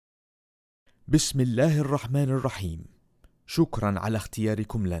بسم الله الرحمن الرحيم. شكرا على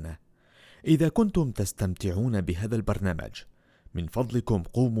اختياركم لنا. إذا كنتم تستمتعون بهذا البرنامج من فضلكم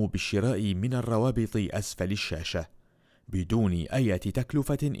قوموا بالشراء من الروابط أسفل الشاشة بدون أي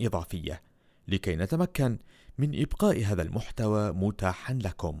تكلفة إضافية لكي نتمكن من إبقاء هذا المحتوى متاحا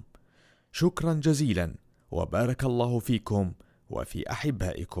لكم. شكرا جزيلا وبارك الله فيكم وفي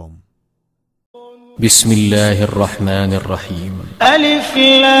أحبائكم. بسم الله الرحمن الرحيم. ألف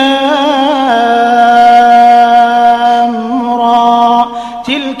لام را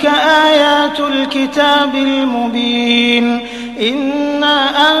تلك آيات الكتاب المبين إنا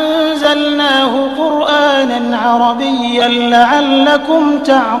أنزلناه قرآنا عربيا لعلكم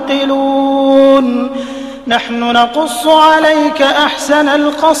تعقلون. نحن نقص عليك أحسن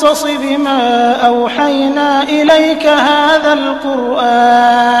القصص بما أوحينا إليك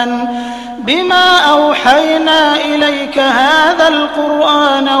هذا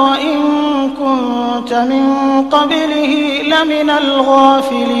القرآن وإن كنت من قبله لمن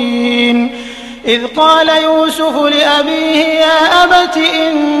الغافلين. إذ قال يوسف لأبيه يا أبت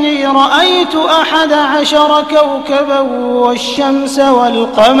إني رأيت 11 كوكبا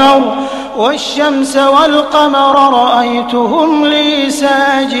والشمس والقمر رأيتهم لي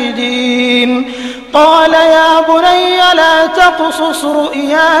ساجدين. قال يا بني لا تقصص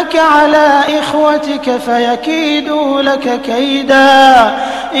رؤياك على إخوتك فيكيدوا لك كيدا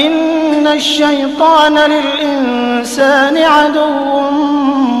إن الشيطان للإنسان عدو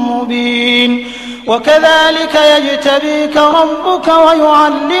مبين. وكذلك يجتبيك ربك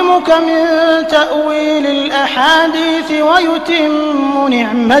ويعلمك من تأويل الأحاديث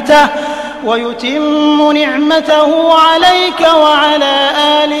ويتم نعمته عليك وعلى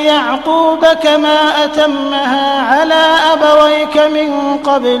آل يعقوب كما أتمها على أبويك من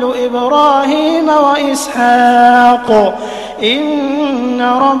قبل إبراهيم وإسحاق إن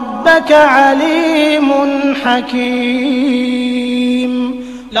ربك عليم حكيم.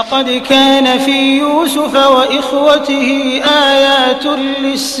 لقد كان في يوسف وإخوته آيات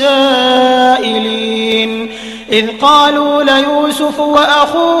للسائلين إذ قالوا ليوسف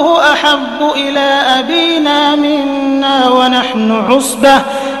وأخوه أحب إلى أبينا منا ونحن عصبة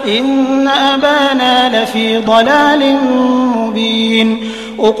إن أبانا لفي ضلال مبين.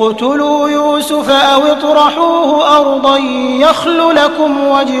 اقتلوا يوسف أو اطرحوه أرضا يخل لكم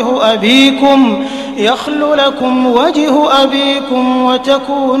وجه أبيكم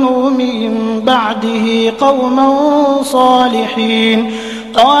وتكونوا من بعده قوما صالحين.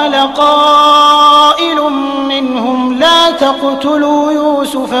 قال قائل منهم لا تقتلوا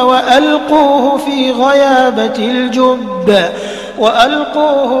يوسف وألقوه في غيابة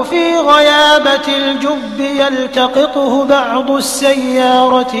الجب يلتقطه بعض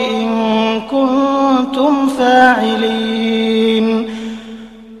السيارة إن كنتم فاعلين.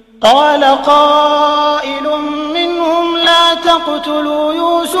 قال قائل منهم لا تقتلوا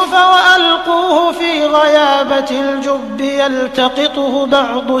يوسف وألقوه في غيابة الجب يلتقطه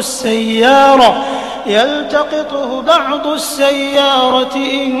بعض السيارة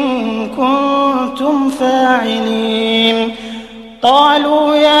إن كنتم فاعلين.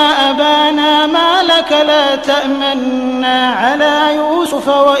 قالوا يا أبانا ما لك لا تأمنا على يوسف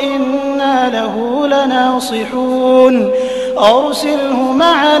وإنا له لناصحون. أرسله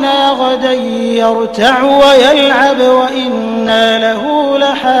معنا غدا يرتع ويلعب وإنا له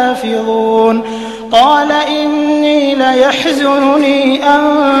لحافظون. قال إني ليحزنني أن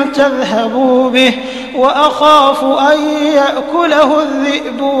تذهبوا به وأخاف أن يأكله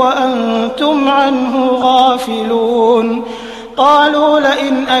الذئب وأنتم عنه غافلون. قالوا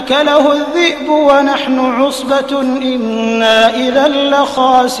لئن أكله الذئب ونحن عصبة إنا إذا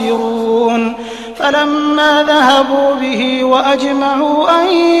لخاسرون. فلما ذهبوا به وأجمعوا أن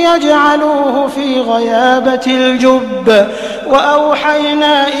يجعلوه في غيابة الجب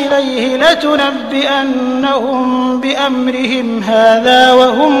وأوحينا إليه لتنبئنهم بأمرهم هذا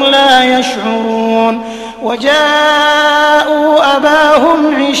وهم لا يشعرون. وجاءوا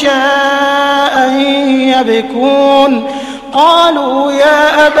أباهم عشاء يبكون. قالوا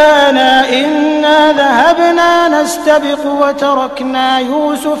يا أبانا إنا ذهبنا نستبق وتركنا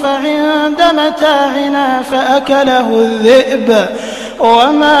يوسف عند متاعنا فأكله الذئب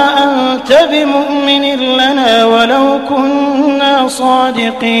وما أنت بمؤمن لنا ولو كنا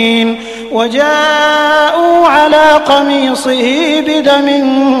صادقين. وجاءوا على قميصه بدم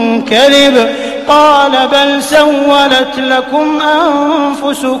كذب قال بل سولت لكم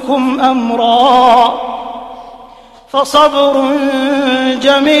أنفسكم أمرا فصبر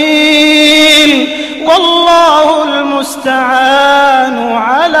جميل والله المستعان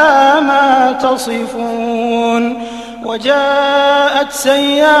على ما تصفون. وجاءت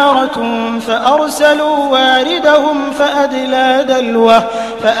سيارة فأرسلوا واردهم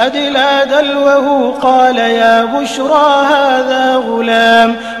فأدلى دلوه قال يا بشرى هذا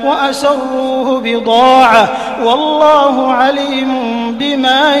غلام وأسروه بضاعة والله عليم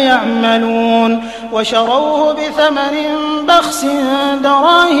بما يعملون وشروه بثمن بخس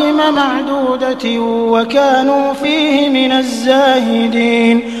دراهم معدودة وكانوا فيه من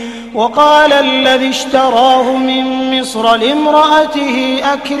الزاهدين. وقال الذي اشتراه من مصر لامرأته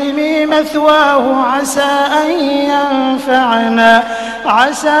أكرمي مثواه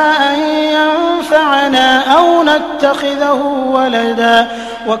عسى أن ينفعنا أو نتخذه ولدا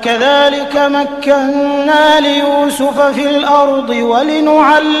وكذلك مكنا ليوسف في الأرض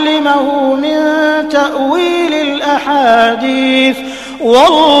ولنعلمه من تأويل الأحاديث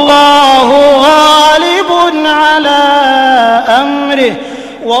والله غالب على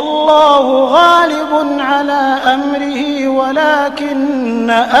أمره ولكن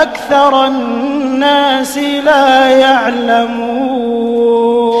أكثر الناس لا يعلمون.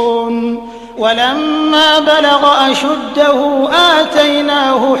 ولما بلغ أشده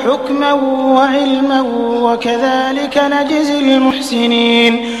آتيناه حكما وعلما وكذلك نجزي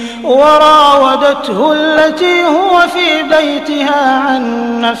المحسنين. وراودته التي هو في بيتها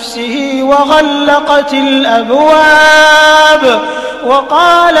عن نفسه وغلقت الأبواب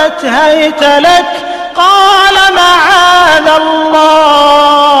وقالت هيت لك قال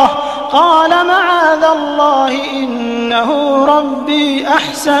معاذ الله إنه ربي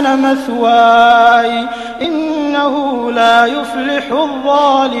أحسن مثواي إنه لا يفلح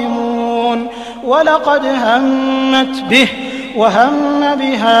الظالمون. ولقد همت به وهم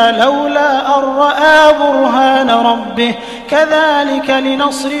بها لولا أن رأى برهان ربه كذلك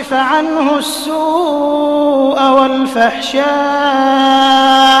لنصرف عنه السوء والفحشاء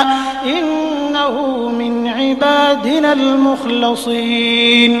إنه من عبادنا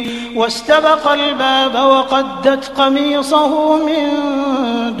المخلصين. واستبق الباب وقدت قميصه من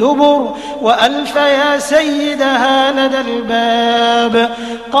دبر وألف يا سيدها لدى الباب.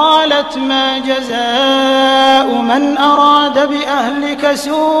 قالت ما جزاء من أراد بأهلك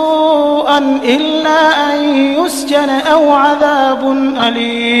سوءا إلا أن يسجن أو عذاب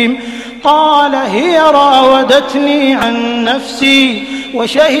أليم. قال هي راودتني عن نفسي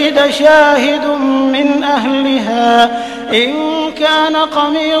وشهد شاهد من أهلها إن كان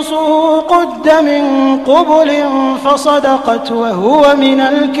قميصه قد من قبل فصدقت وهو من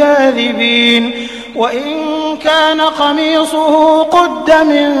الكاذبين وإن كان قميصه قد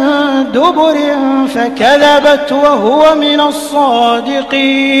من دبر فكذبت وهو من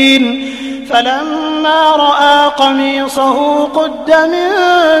الصادقين. فلما رأى قميصه قد من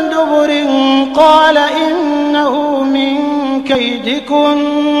دبر قال إنه من كيدكن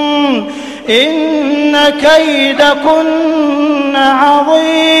إن كيدكن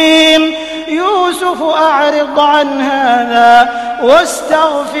عظيم. يوسف أعرض عن هذا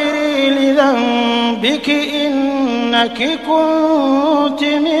واستغفري لذنبك إنك كنت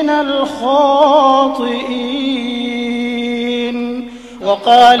من الخاطئين.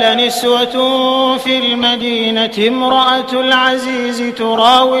 وقال نسوة في المدينة امرأة العزيز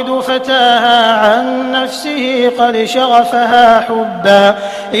تراود فتاها عن نفسه قد شغفها حبا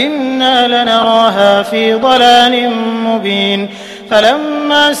إنا لنراها في ضلال مبين.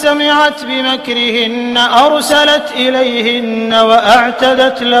 فلما سمعت بمكرهن أرسلت إليهن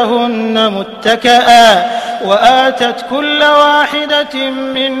وأعتدت لهن متكئا وآتت كل واحدة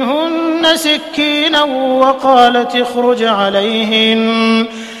منهن سكينا وقالت اخرج عليهن.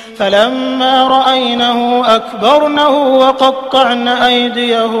 فلما رأينه أكبرنه وقطعن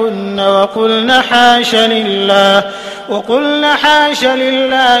أيديهن وقلن حاش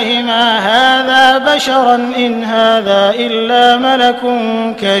لله ما هذا بشرا إن هذا إلا ملك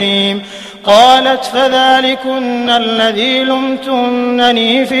كريم. قالت فذلكن الذي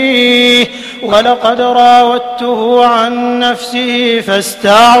لمتنني فيه ولقد راودته عن نفسه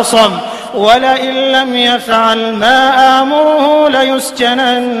فاستعصم ولئن لم يفعل ما آمره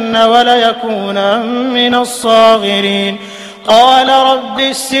ليسجنن وليكونا من الصاغرين. قال رب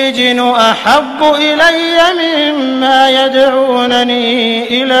السجن أحب إلي مما يدعونني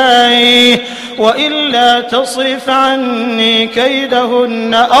إليه وإلا تصرف عني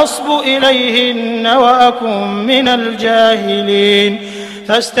كيدهن أصب إليهن وأكن من الجاهلين.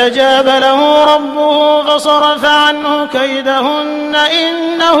 فاستجاب له ربه فصرف عنه كيدهن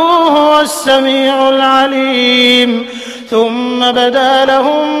إنه هو السميع العليم. ثم بدا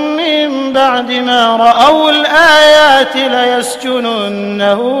لهم من بعد ما رأوا الآيات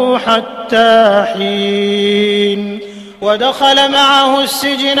ليسجننه حتى حين. ودخل معه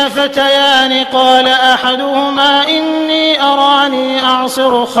السجن فتيان قال أحدهما إني أراني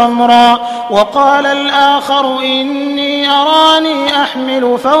أعصر خمرا وقال الآخر إني أراني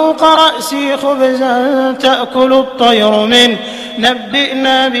أحمل فوق رأسي خبزا تأكل الطير منه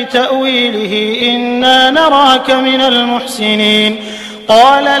نبئنا بتأويله إنا نراك من المحسنين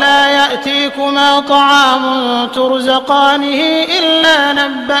قال لا يأتيكما طعام ترزقانه إلا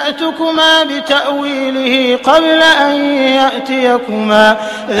نبأتكما بتأويله قبل أن يأتيكما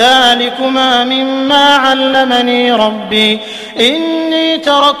ذلكما مما علمني ربي إني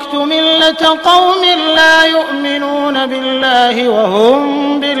تركت ملة قوم لا يؤمنون بالله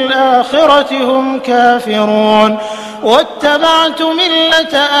وهم بالآخرة هم كافرون واتبعت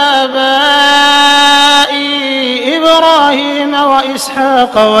ملة آبائي إبراهيم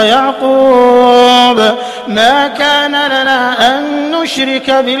وإسحاق ويعقوب ما كان لنا أن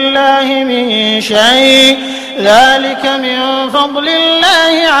نشرك بالله من شيء ذلك من فضل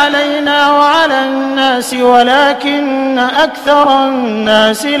الله علينا وعلى الناس ولكن أكثر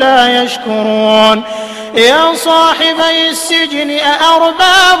الناس لا يشكرون يا صاحبي السجن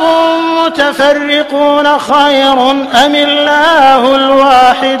أأرباب متفرقون خير أم الله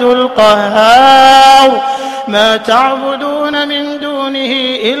الواحد القهار ما تعبدون من دونه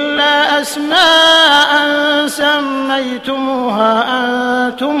إلا أسماء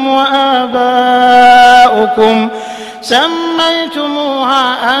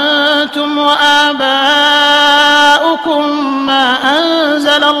سميتموها أنتم وآباؤكم ما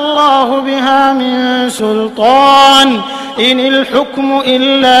أنزل الله بها من سلطان إن الحكم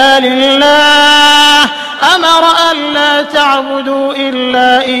إلا لله أمر ألا تعبدوا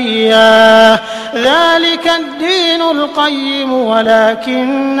إلا إياه ذلك الدين القيم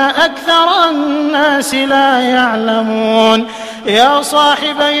ولكن أكثر الناس لا يعلمون يا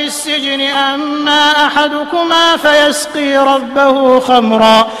صاحبي السجن أما أحدكما فيسقي ربه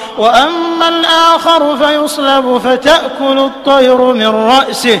خمرا وأما الآخر فيصلب فتأكل الطير من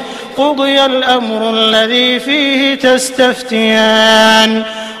رأسه قضي الأمر الذي فيه تستفتيان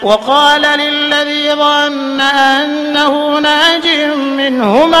وقال للذي ظن أنه ناج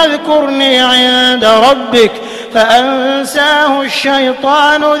منهما اذكرني عند ربك فأنساه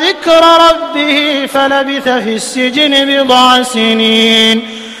الشيطان ذكر ربه فلبث في السجن بضع سنين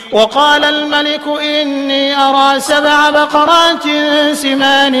وقال الملك إني أرى 7 بقرات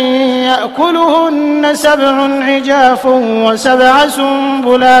سمان يأكلهن 7 عجاف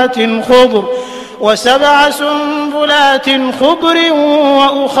وسبع سنبلات خضر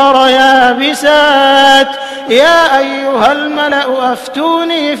وأخر يابسات يا أيها الملأ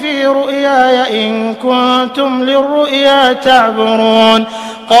أفتوني في رؤياي إن كنتم للرؤيا تعبرون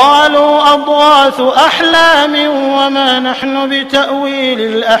قالوا أضغاث أحلام وما نحن بتأويل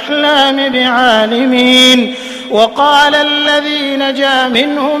الأحلام بعالمين وقال الذي نجا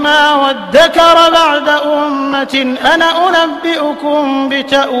منهما وادكر بعد أمة أنا أنبئكم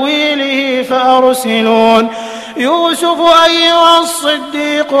بتأويله فأرسلون يوسف أيها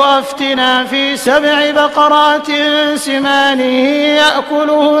الصديق أفتنا في 7 بقرات سمان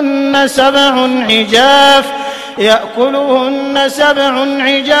يأكلهن 7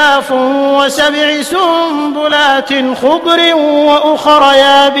 عجاف و7 سنبلات خضر وأخر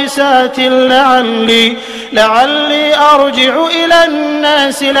يابسات لعلي أرجع إلى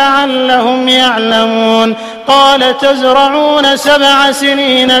الناس لعلهم يعلمون قال تزرعون 7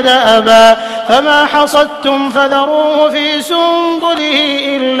 سنين دأبا فما حصدتم فذروه في سنبله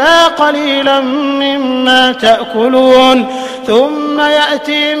إلا قليلا مما تأكلون ثم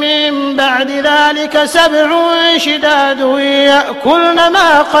يأتي من بعد ذلك 7 شداد يأكلن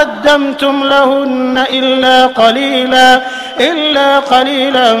ما قدمتم لهن إلا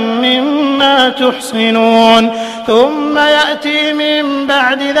قليلا مما تحصنون ثم يأتي من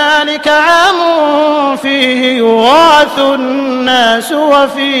بعد ذلك عام فيه يغاث الناس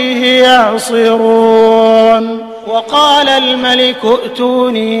وفيه يعصرون وقال الملك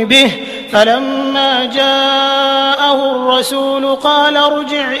ائتوني به فلما جاءه الرسول قال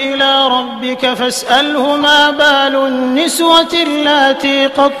ارجع إلى ربك فاسأله ما بال النسوة اللاتي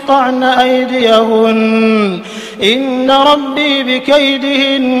قطعن أيديهن إن ربي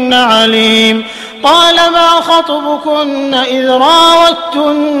بكيدهن عليم قال ما خطبكن إذ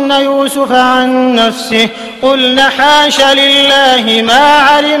راوتن يوسف عن نفسه قلن حاش لله ما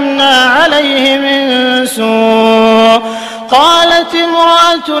علمنا عليه من سوء قالت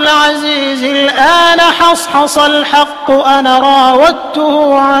امرأة العزيز الآن حصحص الحق أنا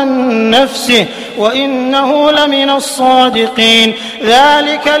راودته عن نفسه وإنه لمن الصادقين.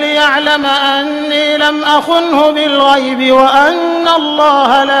 ذلك ليعلم أني لم أخنه بالغيب وأن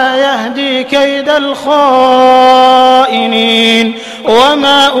الله لا يهدي كيد الخائنين.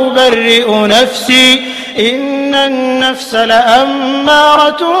 وما أبرئ نفسي إن النفس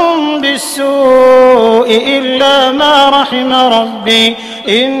لأمارة بالسوء إلا ما رحم ربي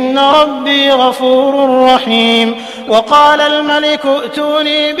إن ربي غفور رحيم. وقال الملك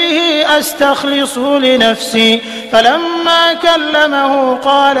ائتوني به أستخلصه لنفسي فلما كلمه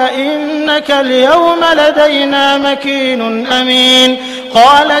قال إنك اليوم لدينا مكين أمين.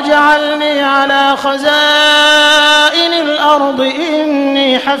 قال اجعلني على خزائن الأرض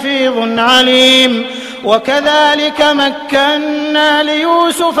إني حفيظ عليم. وكذلك مكنا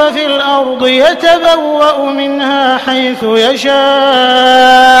ليوسف في الأرض يتبوأ منها حيث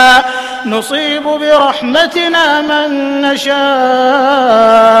يشاء نصيب برحمتنا من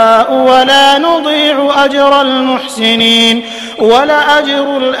نشاء ولا نضيع أجر المحسنين.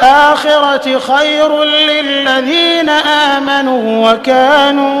 ولأجر الآخرة خير للذين آمنوا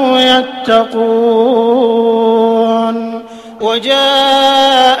وكانوا يتقون.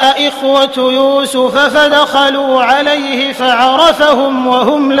 وجاء إخوة يوسف فدخلوا عليه فعرفهم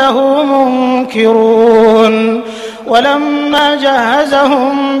وهم له منكرون. ولما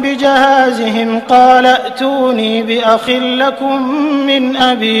جهزهم بجهازهم قال ائتوني بأخ لكم من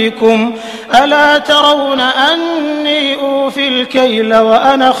أبيكم ألا ترون أني أوفي الكيل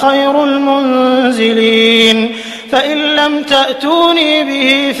وأنا خير المنزلين. فإن لم تأتوني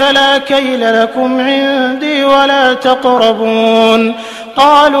به فلا كيل لكم عندي ولا تقربون.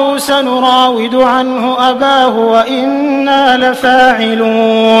 قالوا سنراود عنه أباه وإنا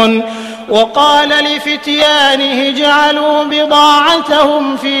لفاعلون. وقال لفتيانه اجعلوا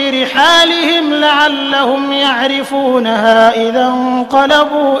بضاعتهم في رحالهم لعلهم يعرفونها إذا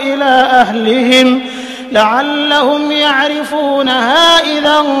انقلبوا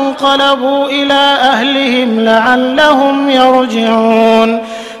إلى أهلهم لعلهم يرجعون.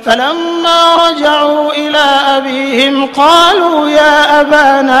 فلما رجعوا إلى أبيهم قالوا يا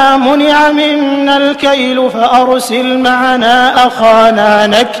أبانا منع منا الكيل فأرسل معنا أخانا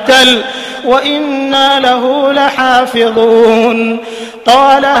نكتل وإنا له لحافظون.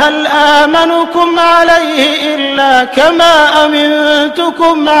 قال هل آمنكم عليه إلا كما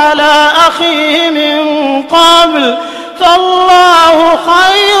أمنتكم على أخيه من قبل فالله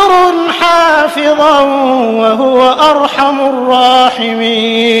خير حافظا وهو أرحم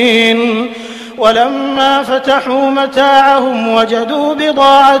الراحمين. ولما فتحوا متاعهم وجدوا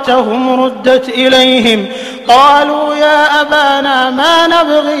بضاعتهم ردت إليهم قالوا يا أبانا ما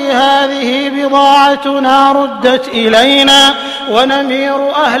نبغي هذه بضاعتنا ردت إلينا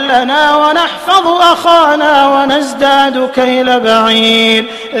ونمير أهلنا ونحفظ أخانا ونزداد كيل بعير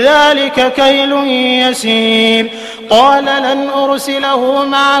ذلك كيل يسير. قال لن أرسله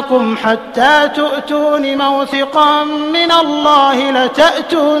معكم حتى تؤتون موثقا من الله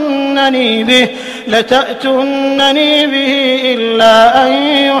لتأتونني به إلا أن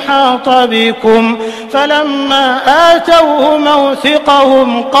يحاط بكم. فلما آتوه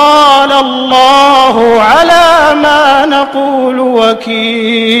موثقهم قال الله على ما نقول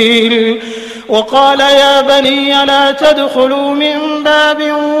وكيل. وقال يا بني لا تدخلوا من باب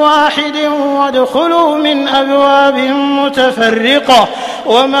واحد وادخلوا من أبواب متفرقة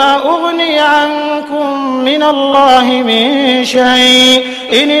وما أغني عنكم من الله من شيء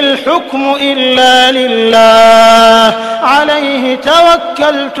إن الحكم إلا لله عليه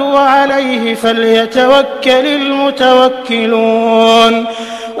توكلت وعليه فليتوكل المتوكلون.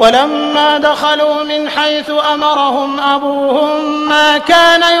 ولما دخلوا من حيث أمرهم أبوهم ما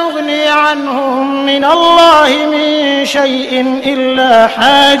كان يغني عنهم من الله من شيء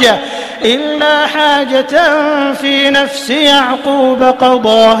إلا حاجة في نفس يعقوب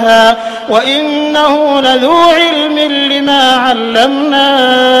قضاها وإنه لذو علم لما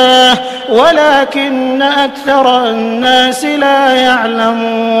علمناه ولكن أكثر الناس لا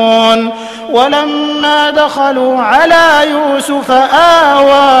يعلمون. ولما دخلوا على يوسف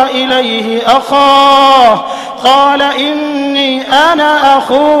آوى إليه أخاه قال إني أنا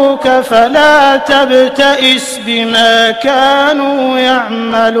أخوك فلا تبتئس بما كانوا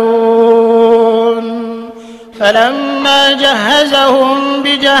يعملون. فلما جهزهم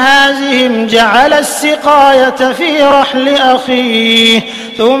بجهازهم جعل السقاية في رحل أخيه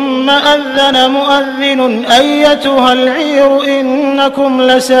ثم أذن مؤذن أيتها العير إنكم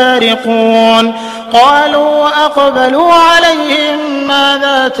لسارقون. قالوا وأقبلوا عليهم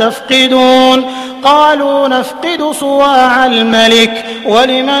ماذا ماذا تفقدون قالوا نفقد صواع الملك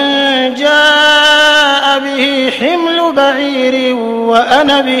ولمن جاء به حمل بعير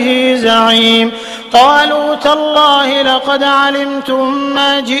وأنا به زعيم قالوا تالله لقد علمتم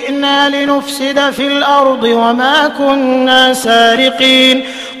ما جئنا لنفسد في الأرض وما كنا سارقين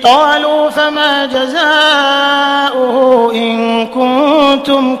قالوا فما جزاؤه إن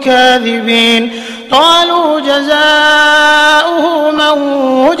كنتم كاذبين قالوا جزاؤه من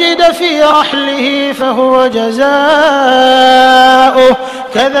وجد في رحله فهو جزاؤه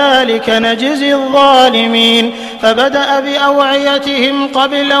كذلك نجزي الظالمين فبدأ بأوعيتهم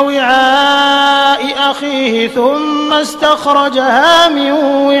قبل وعاء أخيه ثم استخرجها من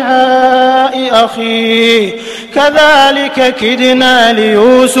وعاء أخيه كذلك كدنا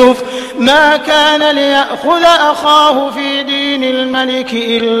ليوسف ما كان ليأخذ أخاه في دين الملك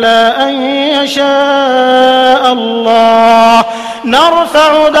إلا أن يشاء الله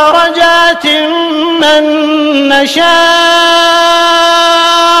نرفع درجات من نشاء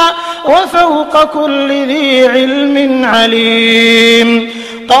وفوق كل ذي علم عليم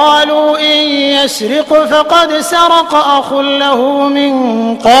قالوا إن يسرق فقد سرق أخ له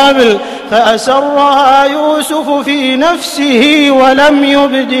من قبل فأسرها يوسف في نفسه ولم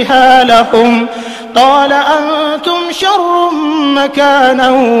يبدها لهم قال أنتم شر مكانا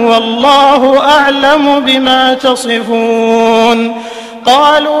والله أعلم بما تصفون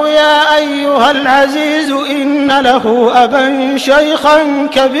قالوا يا أيها العزيز إن له أبا شيخا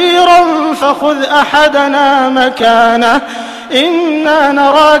كبيرا فخذ أحدنا مكانه إنا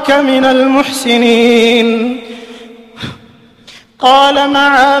نراك من المحسنين قال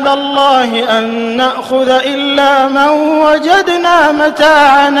معاذ الله أن نأخذ إلا من وجدنا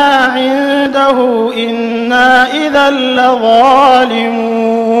متاعنا عنده إنا إذا لظالمون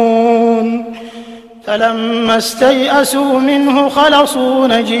فلما استيئسوا منه خلصوا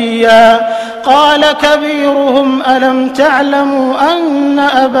نجيا قال كبيرهم ألم تعلموا أن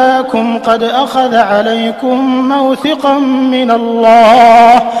أباكم قد أخذ عليكم موثقا من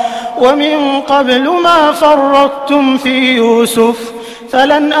الله ومن قبل ما فرطتم في يوسف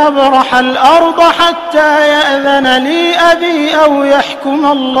فلن أبرح الأرض حتى يأذن لي أبي أو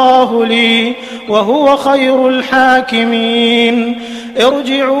يحكم الله لي وهو خير الحاكمين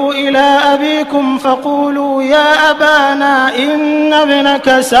ارجعوا إلى أبيكم فقولوا يا أبانا إن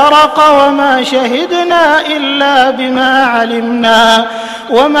ابنك سرق وما شهدنا إلا بما علمنا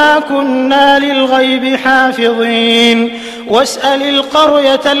وما كنا للغيب حافظين واسأل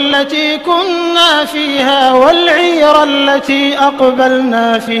القرية التي كنا فيها والعير التي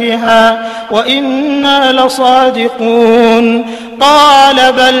أقبلنا فيها وإنا لصادقون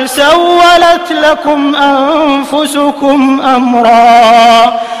قال بل سولت لكم أنفسكم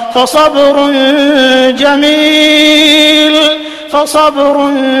أمرا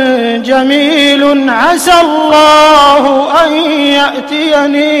فصبر جميل عسى الله أن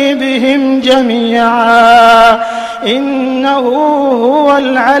يأتيني بهم جميعا إنه هو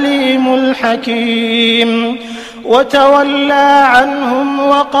العليم الحكيم وتولى عنهم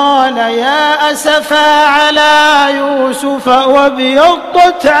وقال يا أسفا على يوسف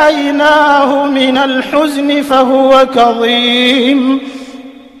وابيضت عيناه من الحزن فهو كظيم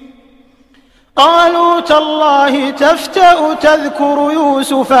قالوا تالله تفتأ تذكر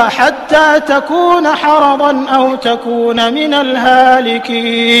يوسف حتى تكون حرضا أو تكون من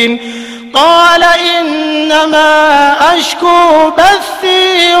الهالكين قال إنما أشكو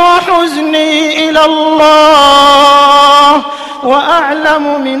بثي وحزني إلى الله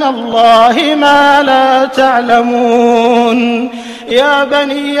وأعلم من الله ما لا تعلمون يا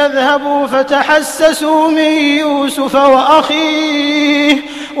بني يذهبوا فتحسسوا من يوسف وأخيه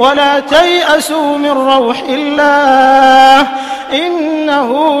ولا تيأسوا من روح الله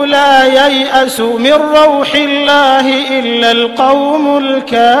إنه لا ييأس من روح الله إلا القوم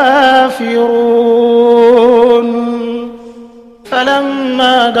الكافرون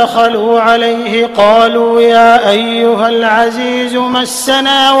فلما دخلوا عليه قالوا يا أيها العزيز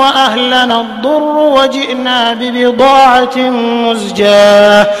مسنا وأهلنا الضر وجئنا ببضاعة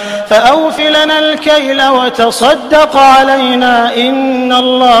مزجاة فأوف لنا الكيل وتصدق علينا إن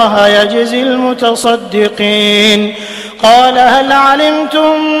الله يجزي المتصدقين قال هل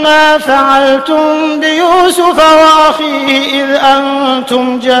علمتم ما فعلتم بيوسف وأخيه إذ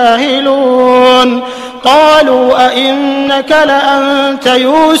أنتم جاهلون قالوا أئنك لأنت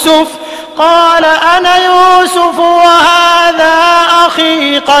يوسف قال أنا يوسف وهذا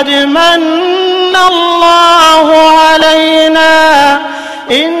أخي قد من الله علينا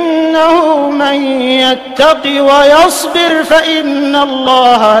إنه من يتق ويصبر فإن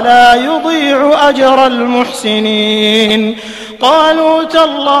الله لا يضيع أجر المحسنين قالوا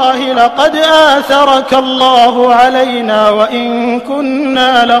تالله لقد آثرك الله علينا وإن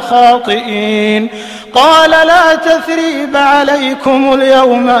كنا لخاطئين قال لا تثريب عليكم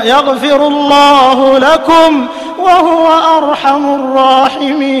اليوم يغفر الله لكم وهو أرحم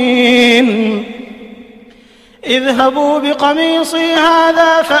الراحمين اذهبوا بقميصي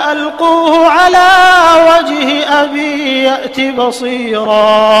هذا فألقوه على وجه أبي يأت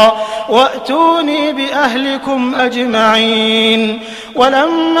بصيرا وأتوني بأهلكم أجمعين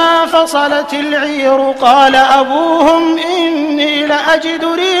ولما فصلت العير قال أبوهم إني لأجد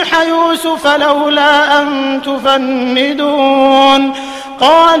ريح يوسف لولا أن تفندون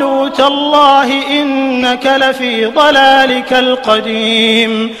قالوا تالله إنك لفي ضلالك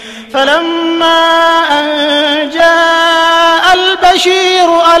القديم فلما أن جاء البشير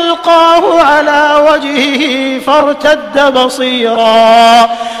ألقاه على وجهه فارتد بصيرا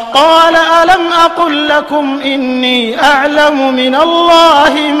قال ألم أقل لكم إني أعلم من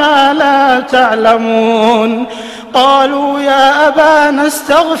الله ما لا تعلمون قالوا يا أبانا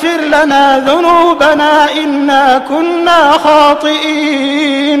استغفر لنا ذنوبنا إنا كنا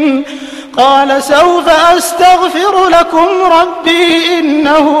خاطئين قال سوف أستغفر لكم ربي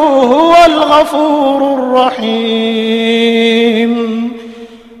إنه هو الغفور الرحيم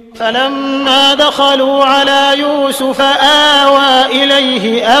فلما دخلوا على يوسف آوى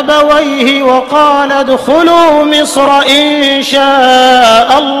إليه أبويه وقال ادخلوا مصر إن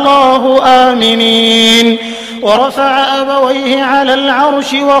شاء الله آمنين ورفع أبويه على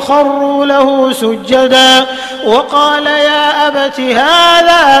العرش وخروا له سجدا وقال يا أبت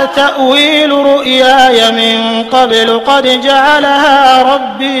هذا تأويل رؤياي من قبل قد جعلها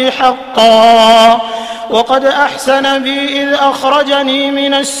ربي حقا وقد أحسن بي إذ أخرجني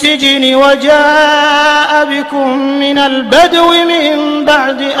من السجن وجاء بكم من البدو من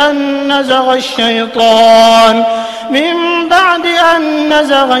بعد أن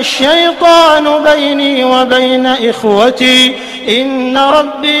نزغ الشيطان بيني وبين إخوتي إن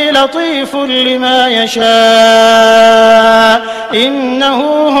ربي لطيف لما يشاء إنه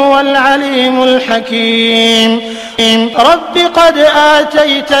هو العليم الحكيم رب قد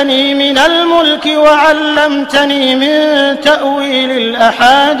آتيتني من الملك وعلمتني من تأويل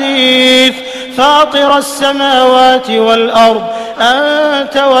الأحاديث فاطر السماوات والأرض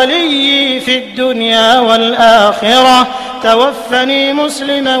أنت وليي في الدنيا والآخرة توفني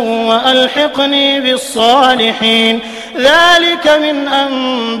مسلما وألحقني بالصالحين ذلك من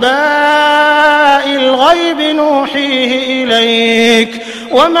أنباء الغيب نوحيه إليك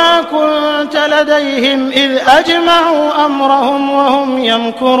وما كنت لديهم إذ أجمعوا أمرهم وهم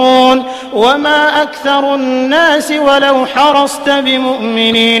يمكرون وما أكثر الناس ولو حرصت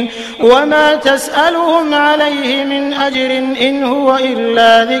بمؤمنين وما تسألهم عليه من أجر إن هو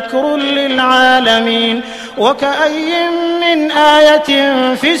إلا ذكر للعالمين وكأي من آية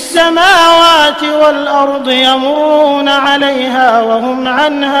في السماوات والأرض يمرون عليها وهم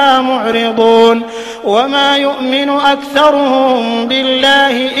عنها معرضون وما يؤمن أكثرهم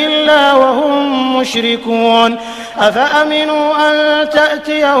بالله إلا وهم مشركون أفأمنوا أن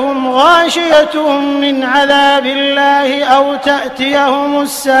تأتيهم غاشية من عذاب الله أو تأتيهم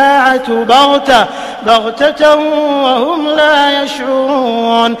الساعة بغتة وهم لا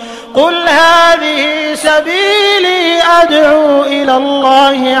يشعرون قل هذه سبيلي أدعو إلى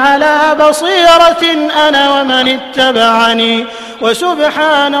الله على بصيرة أنا ومن اتبعني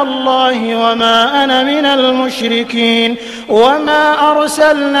وسبحان الله وما أنا من المشركين وما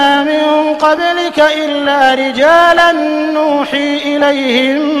أرسلنا من قبلك إلا رجالا نوحي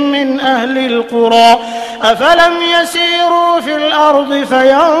إليهم من أهل القرى أفلم يسيروا في الأرض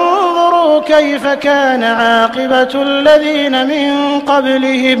فينظروا كيف كان عاقبة الذين من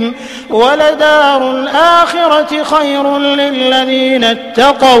قبلهم ولدار الآخرة خير للذين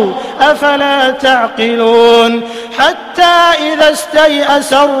اتقوا أفلا تعقلون حتى إذا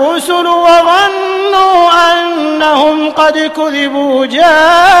استيأس الرسل وظنوا أنهم قد كذبوا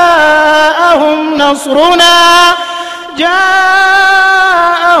جاءهم نصرنا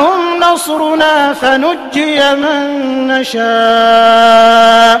فنجي من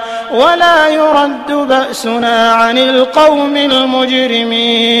نشاء ولا يرد بأسنا عن القوم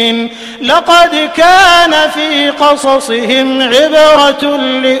المجرمين لقد كان في قصصهم عبرة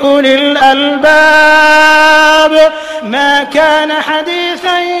لأولي الألباب ما كان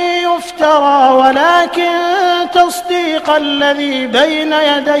حديثا يفترى ولكن تصديق الذي بين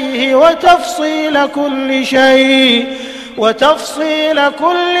يديه وتفصيل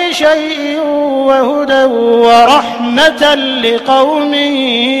كل شيء وهدى ورحمة لقوم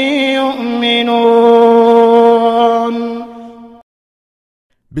يؤمنون.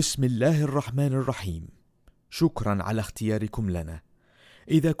 بسم الله الرحمن الرحيم. شكرا على اختياركم لنا.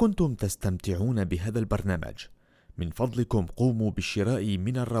 إذا كنتم تستمتعون بهذا البرنامج من فضلكم قوموا بالشراء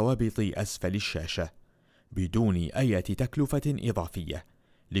من الروابط أسفل الشاشة بدون أي تكلفة إضافية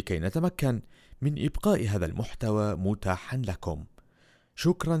لكي نتمكن من إبقاء هذا المحتوى متاحا لكم.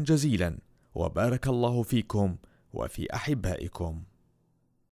 شكرا جزيلا وبارك الله فيكم وفي أحبائكم.